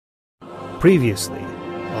Previously,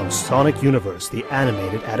 on Sonic Universe, the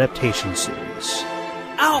animated adaptation series.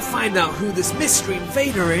 I'll find out who this mystery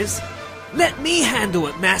invader is. Let me handle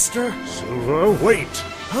it, Master. Silver, wait!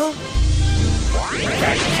 Huh?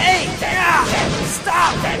 Hey!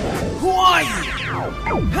 Stop! Who are you?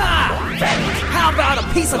 Ha! How about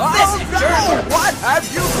a piece of this, jerk? What have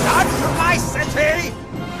you done to my city?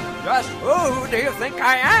 Just who do you think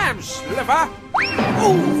I am, Sliver?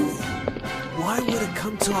 Oh! Why would it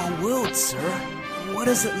come to our world, sir? What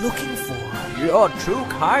is it looking for? You're too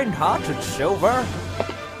kind-hearted, Silver.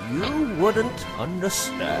 You wouldn't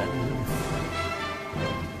understand.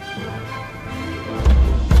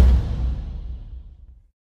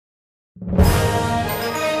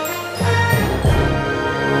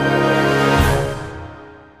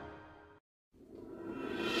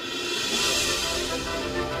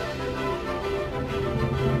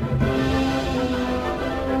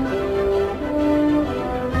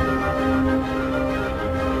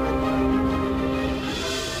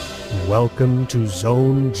 Welcome to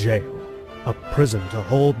Zone Jail, a prison to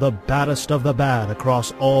hold the baddest of the bad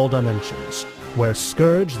across all dimensions, where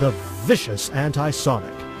Scourge, the vicious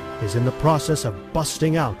anti-Sonic, is in the process of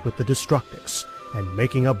busting out with the Destructics and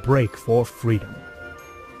making a break for freedom.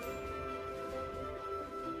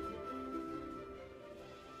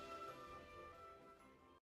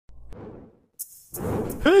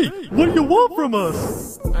 Hey, what do you want from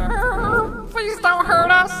us? Please don't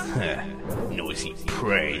hurt us. Noisy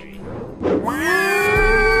prey.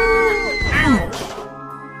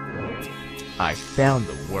 I found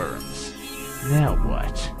the worms. Now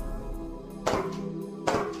what?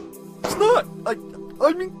 It's not.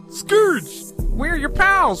 I mean, Scourge. We're your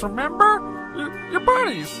pals, remember? Your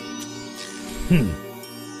buddies.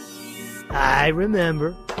 I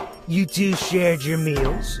remember. You two shared your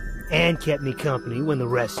meals and kept me company when the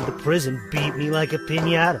rest of the prison beat me like a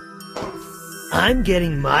piñata. I'm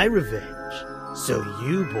getting my revenge, so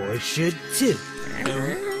you boys should too.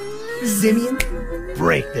 Simeon,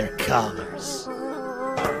 break their collars.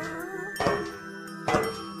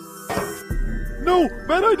 No,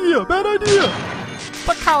 bad idea, bad idea.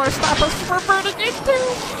 The collar stop us from burning into.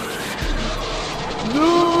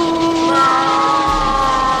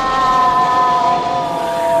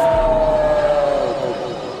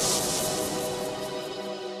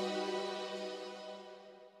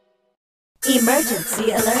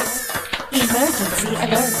 Emergency alert! Emergency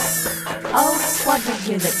alert! All squadron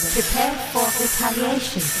units prepare for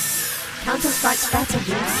retaliation. Counter-strike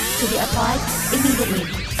strategy to be applied immediately.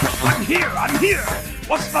 I'm here!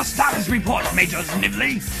 What's the status report, Major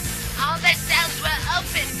Snively? All the cells were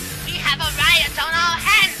open. We have a riot on our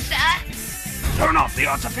hands, sir. Turn off the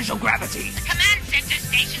artificial gravity. The command center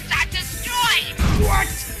stations are destroyed. What?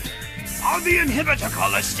 Are the inhibitor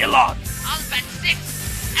collars still on? All but 6.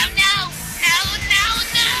 Oh no!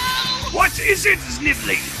 No! What is it,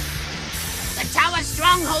 Snively? The tower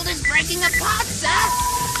stronghold is breaking apart, sir.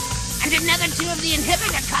 And another 2 of the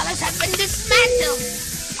inhibitor collars have been dismantled.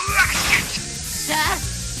 Sir,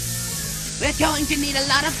 we're going to need a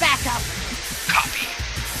lot of backup. Copy.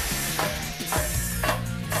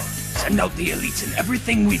 Send out the elites and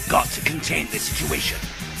everything we've got to contain this situation.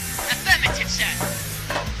 Affirmative, sir.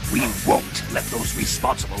 We won't let those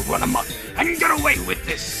responsible run amok and get away with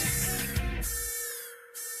this.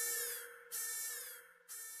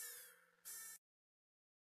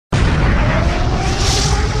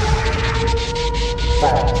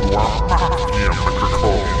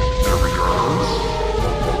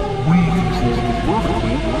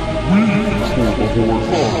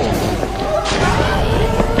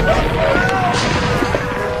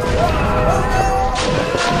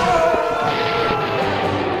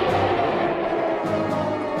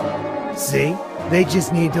 See? They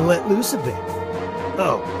just need to let loose a bit.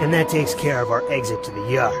 Oh, and that takes care of our exit to the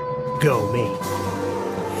yard. Go me.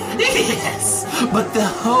 Yes, but the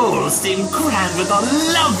holes seem crammed with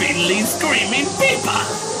lovingly screaming people.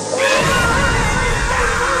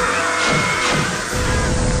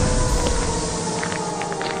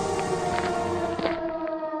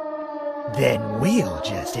 Then we'll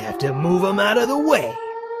just have to move them out of the way,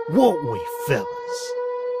 won't we, fellas?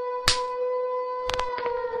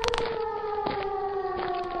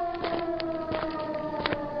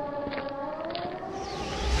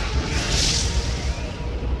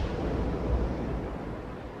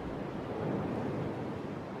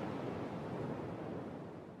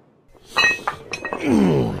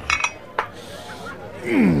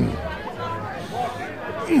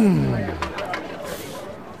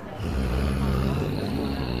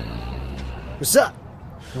 What's up?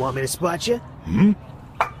 Want me to spot you?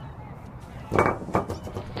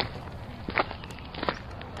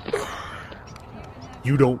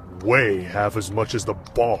 You don't weigh half as much as the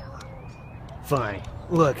bar. Fine.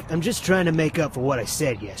 Look, I'm just trying to make up for what I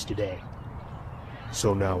said yesterday.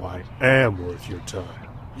 So now I am worth your time.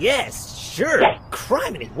 Yes, sure.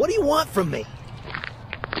 Criminy, what do you want from me?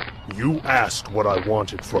 You asked what I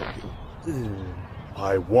wanted from you.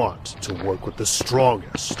 I want to work with the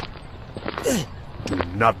strongest. Do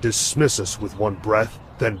not dismiss us with one breath,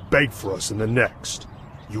 then beg for us in the next.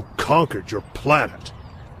 You conquered your planet.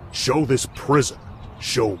 Show this prison,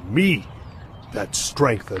 show me that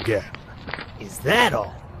strength again. Is that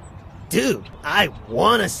all? Dude, I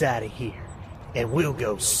want us out of here. And we'll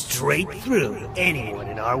go straight through anyone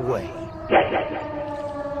in our way.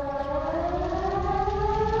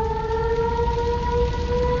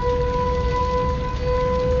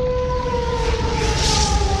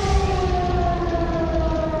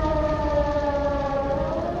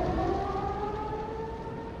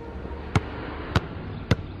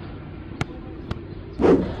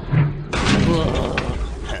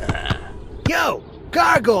 Yo,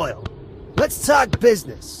 Gargoyle! Let's talk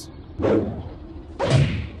business.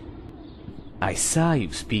 I saw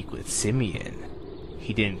you speak with Simeon.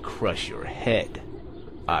 He didn't crush your head.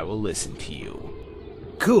 I will listen to you.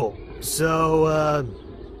 Cool. So,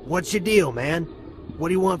 what's your deal, man? What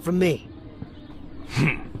do you want from me?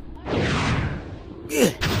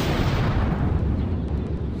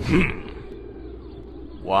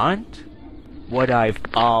 Want? What I've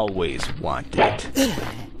always wanted.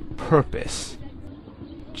 Purpose.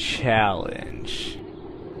 Challenge.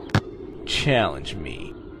 Challenge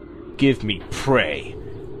me. Give me prey.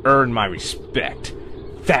 Earn my respect.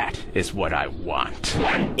 That is what I want.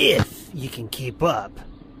 If you can keep up,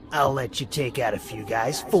 I'll let you take out a few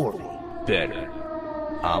guys for me. Better.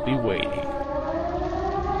 I'll be waiting.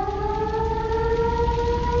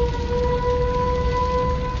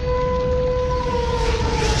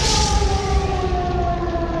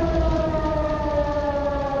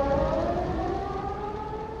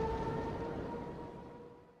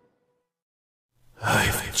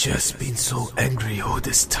 I've just been so angry all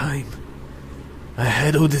this time. I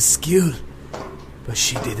had all the skill, but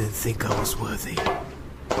she didn't think I was worthy.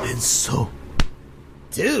 And so...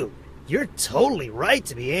 Dude, you're totally right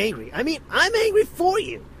to be angry. I mean, I'm angry for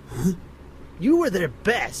you. Huh? You were their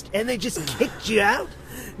best, and they just kicked you out?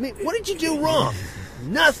 I mean, what did you do wrong?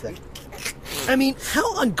 Nothing. I mean,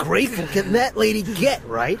 how ungrateful can that lady get,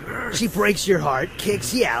 right? She breaks your heart,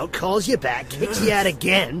 kicks you out, calls you back, kicks you out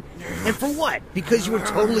again. And for what? Because you were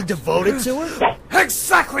totally devoted to her?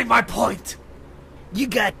 Exactly my point! You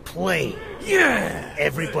got played. Yeah!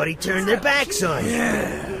 Everybody turned their backs on you.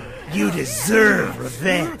 Yeah! You deserve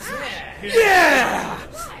revenge. Yeah!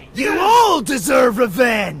 You all deserve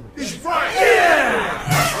revenge! Yeah!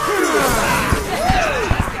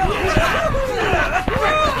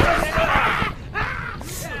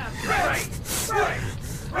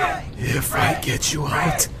 If I get you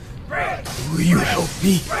out, will you help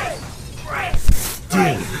me?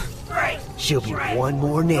 Dude, she'll be one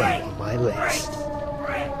more name on my list.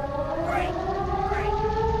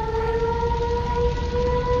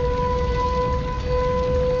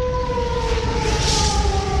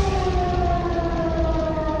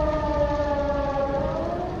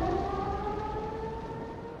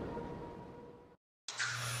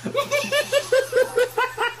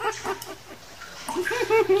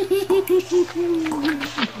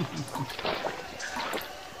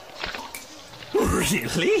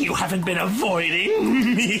 Really? You haven't been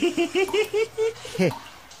avoiding me?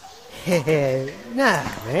 Nah,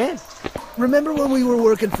 man. Remember when we were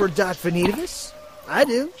working for Doc Venidivus? I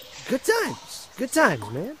do. Good times. Good times,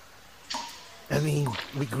 man. I mean,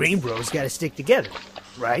 we Green Bros gotta stick together,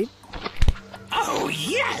 right? Oh,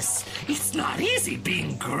 yes! It's not easy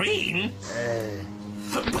being green.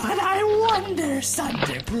 But I wonder,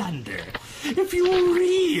 Sunder Plunder, if you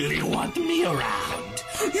really want me around.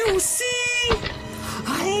 You see,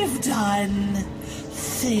 I've done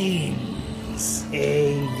things.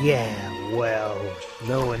 Yeah, well,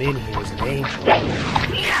 no one in here is an angel.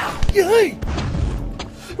 Hey!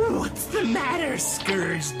 What's the matter,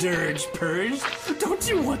 Scourge, Dirge, Purge? Don't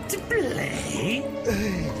you want to play?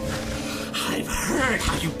 I've heard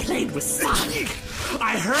how you played with Sonic.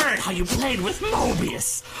 I heard how you played with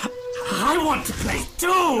Mobius. I want to play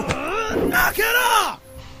too! Knock it off!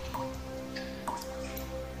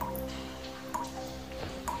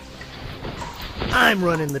 I'm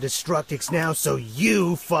running the Destructics now, so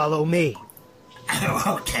you follow me.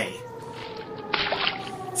 Okay.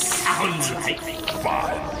 Sounds like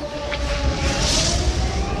fun.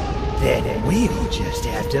 Then we'll just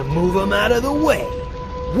have to move them out of the way,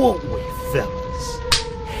 won't we, fellas?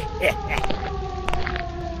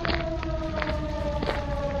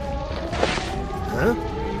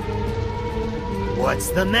 What's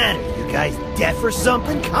the matter? You guys deaf or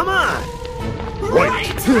something? Come on!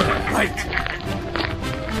 Right! Right!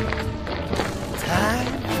 Time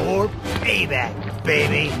for payback,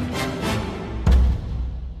 baby!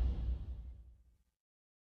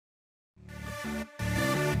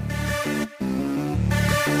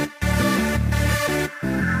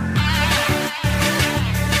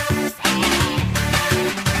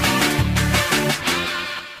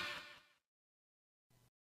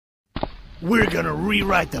 We're gonna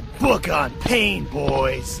rewrite the book on pain,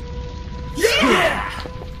 boys! Yeah!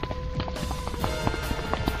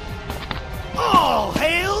 All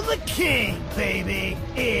hail the king, baby!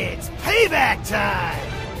 It's payback time!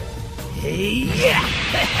 Hey, yeah!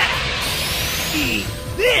 Eat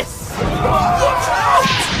this! Watch out!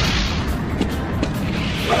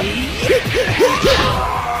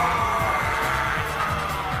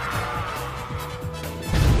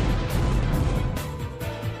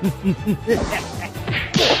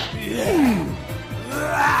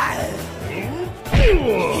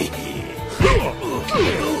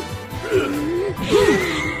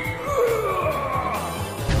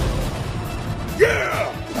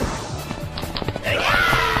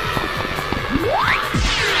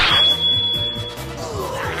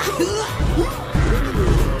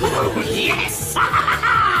 Yes!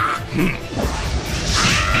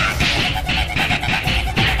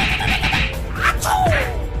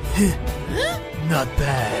 Not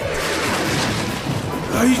bad.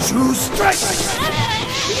 I choose strike!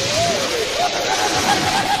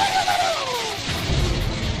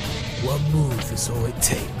 One move is all it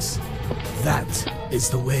takes. That is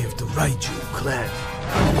the way of the Raiju clan.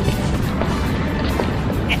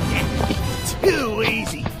 Too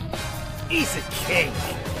easy! Piece of cake!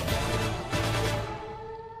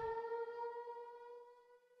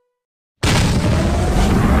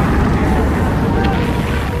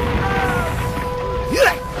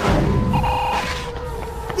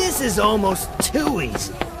 This is almost too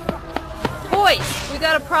easy. Boys, we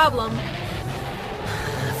got a problem.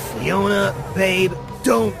 Fiona, babe,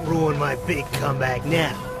 don't ruin my big comeback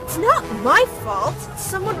now. It's not my fault.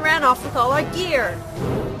 Someone ran off with all our gear.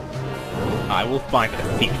 I will find the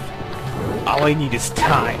thief. All I need is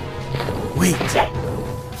time. Wait.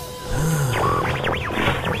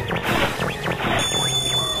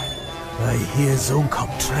 I hear Zonecom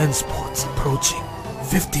transports approaching.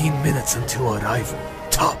 15 minutes until arrival.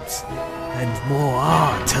 Tops. And more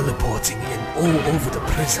are teleporting in all over the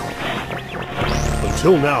prison.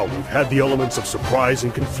 Until now, we've had the elements of surprise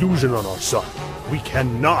and confusion on our side. We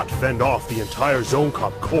cannot fend off the entire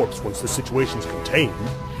Zonecom corps once the situation's contained.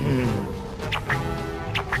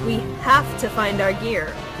 We have to find our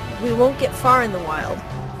gear. We won't get far in the wild.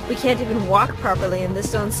 We can't even walk properly in this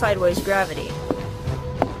zone's sideways gravity.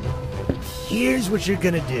 Here's what you're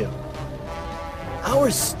gonna do.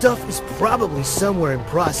 Our stuff is probably somewhere in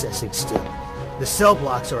processing still. The cell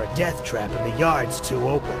blocks are a death trap and the yard's too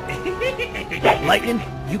open. Lightning,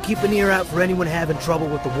 you keep an ear out for anyone having trouble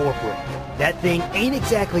with the warp ring. That thing ain't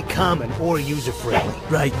exactly common or user-friendly.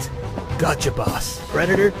 Right. Gotcha, boss.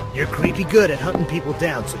 Predator, you're creepy good at hunting people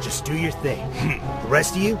down, so just do your thing. The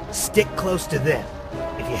rest of you, stick close to them.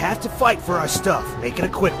 If you have to fight for our stuff, make it a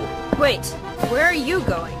quick one. Wait, where are you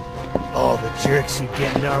going? All the jerks who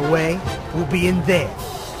get in our way will be in there,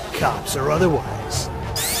 cops or otherwise.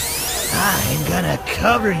 I'm gonna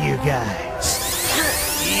cover you guys.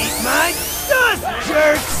 Eat my dust,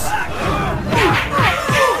 jerks!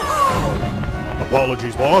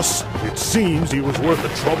 Apologies, boss. It seems he was worth the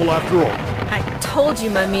trouble after all. I told you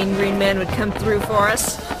my mean green man would come through for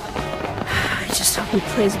us. I just hope he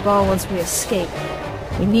plays ball once we escape.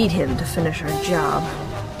 We need him to finish our job.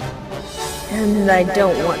 And I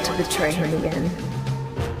don't want to betray him again.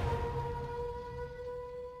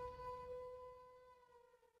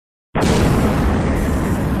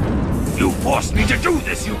 You forced me to do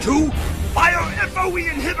this, you two! Bio-FOE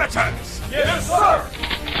inhibitors! Yes, sir!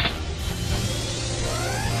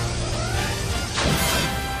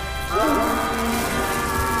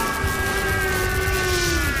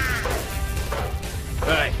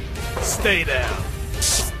 Hey, stay down.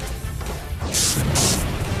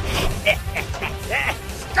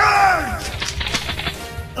 Scourge!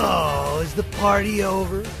 Oh, is the party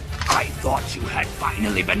over? I thought you had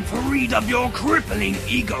finally been freed of your crippling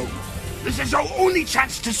ego. This is your only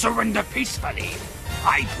chance to surrender peacefully.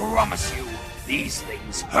 I promise you, these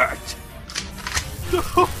things hurt.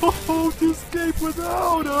 Don't escape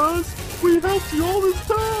without us! We helped you all this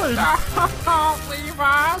time! Don't leave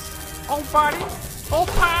us! Oh, buddy! Oh,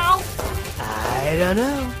 pal! I don't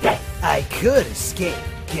know. I could escape,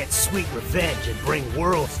 get sweet revenge, and bring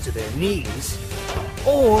worlds to their knees.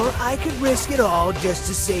 Or I could risk it all just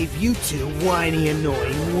to save you two whiny,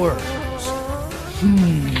 annoying worms.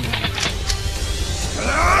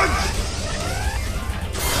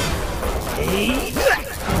 Hey.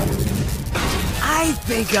 I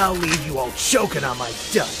think I'll leave you all choking on my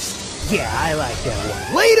dust. Yeah, I like that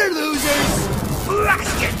one. Later, losers!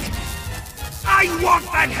 Blast it! I want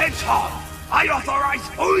that hedgehog! I authorize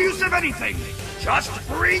full use of anything! Just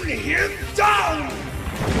bring him down!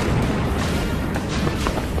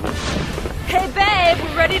 Hey, babe,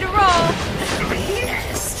 we're ready to roll.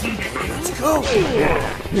 Yes! Let's go!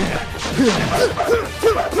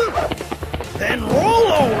 Then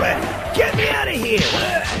roll already! Get me out of here!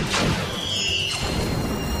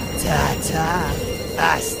 Ta-ta!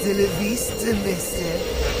 Hasta la vista, mister!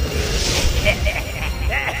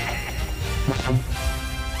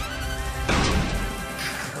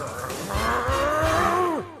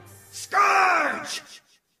 Scourge!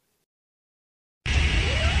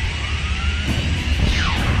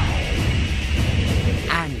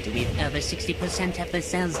 And with over 60% of the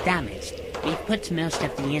cells damaged, we've put most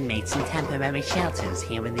of the inmates in temporary shelters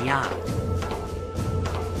here in the yard.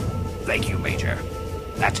 Thank you, Major.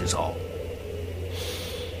 That is all.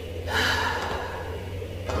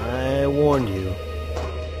 I warned you.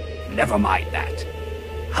 Never mind that.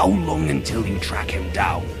 How long until you track him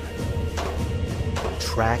down?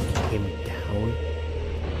 Track him down?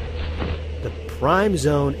 The Prime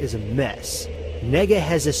Zone is a mess. Nega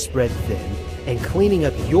has us spread thin, and cleaning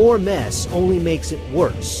up your mess only makes it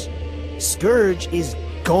worse. Scourge is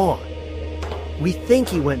gone. We think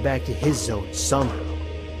he went back to his zone somehow.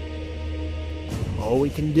 All we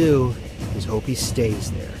can do is hope he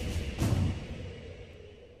stays there.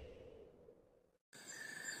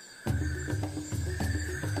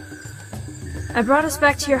 I brought us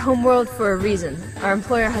back to your home world for a reason. Our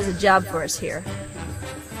employer has a job for us here.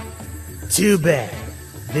 Too bad.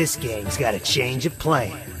 This gang's got a change of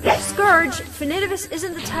plan. Scourge, Finidivus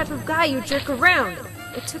isn't the type of guy you jerk around.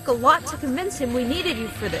 It took a lot to convince him we needed you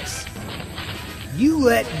for this. You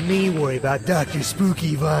let me worry about Dr.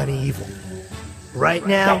 Spooky Von Evil. Right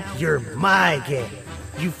now, you're my gang.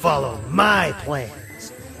 You follow my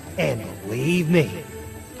plans. And believe me,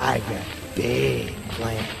 I've got big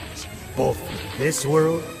plans. Both for this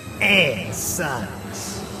world and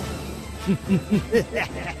Sonic's.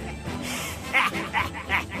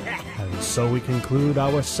 And so we conclude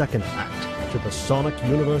our second act to the Sonic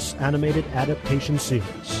Universe animated adaptation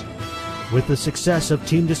series. With the success of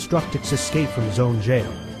Team Destructic's escape from Zone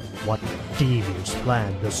Jail, what devious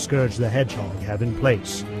plan does Scourge the Hedgehog have in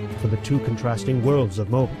place for the two contrasting worlds of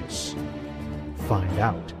Mobius? Find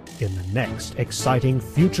out in the next exciting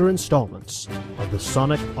future installments of the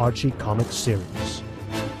Sonic Archie comic series.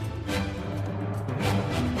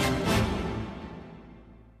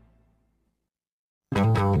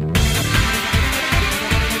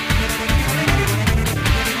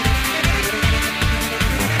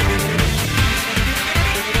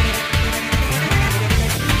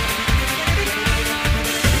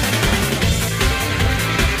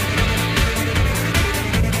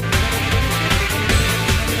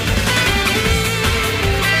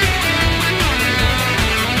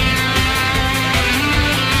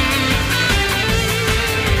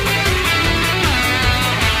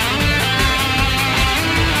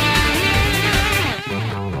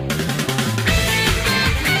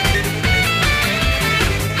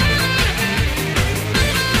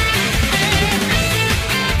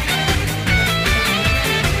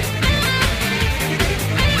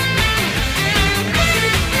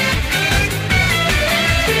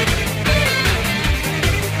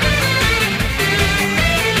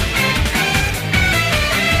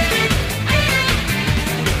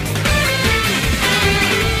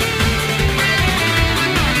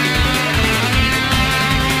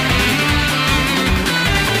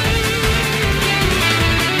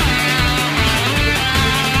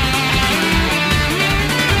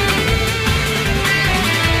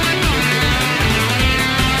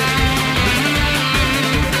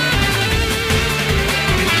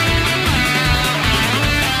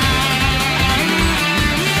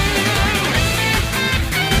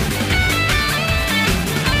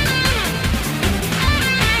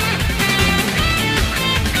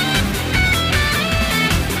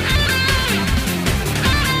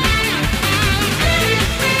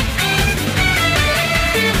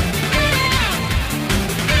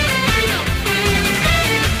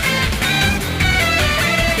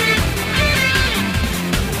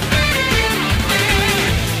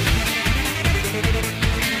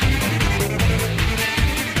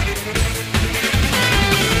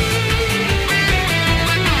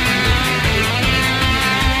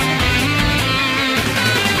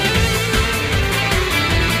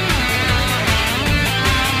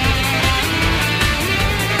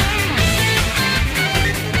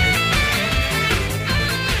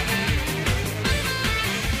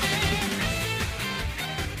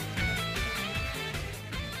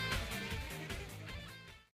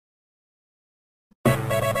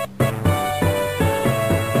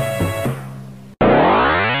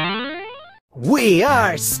 We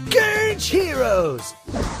are Scourge Heroes!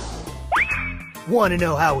 Want to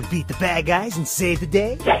know how we beat the bad guys and save the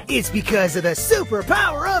day? It's because of the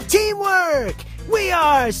superpower of teamwork! We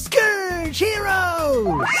are Scourge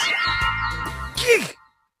Heroes!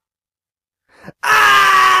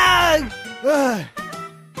 Ah!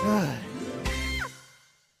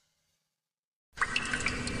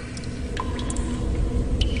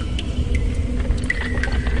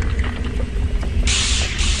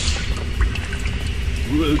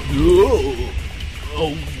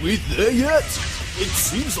 Are we there yet? It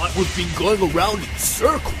seems like we've been going around in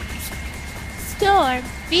circles. Storm,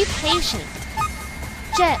 be patient.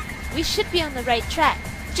 Jet, we should be on the right track.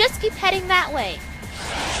 Just keep heading that way.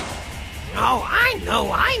 Oh, I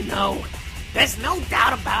know. There's no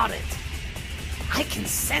doubt about it. I can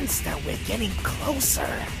sense that we're getting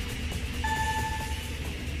closer.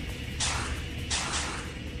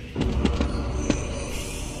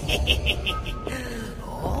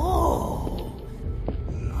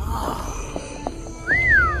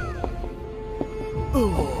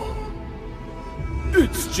 Oh,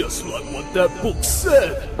 it's just like what that book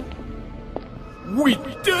said. We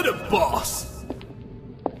did it, boss!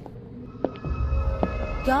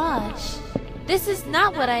 Gosh, this is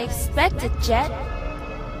not what I expected, Jet.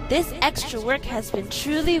 This extra work has been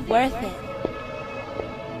truly worth it.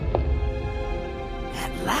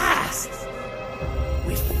 At last,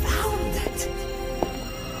 we found it.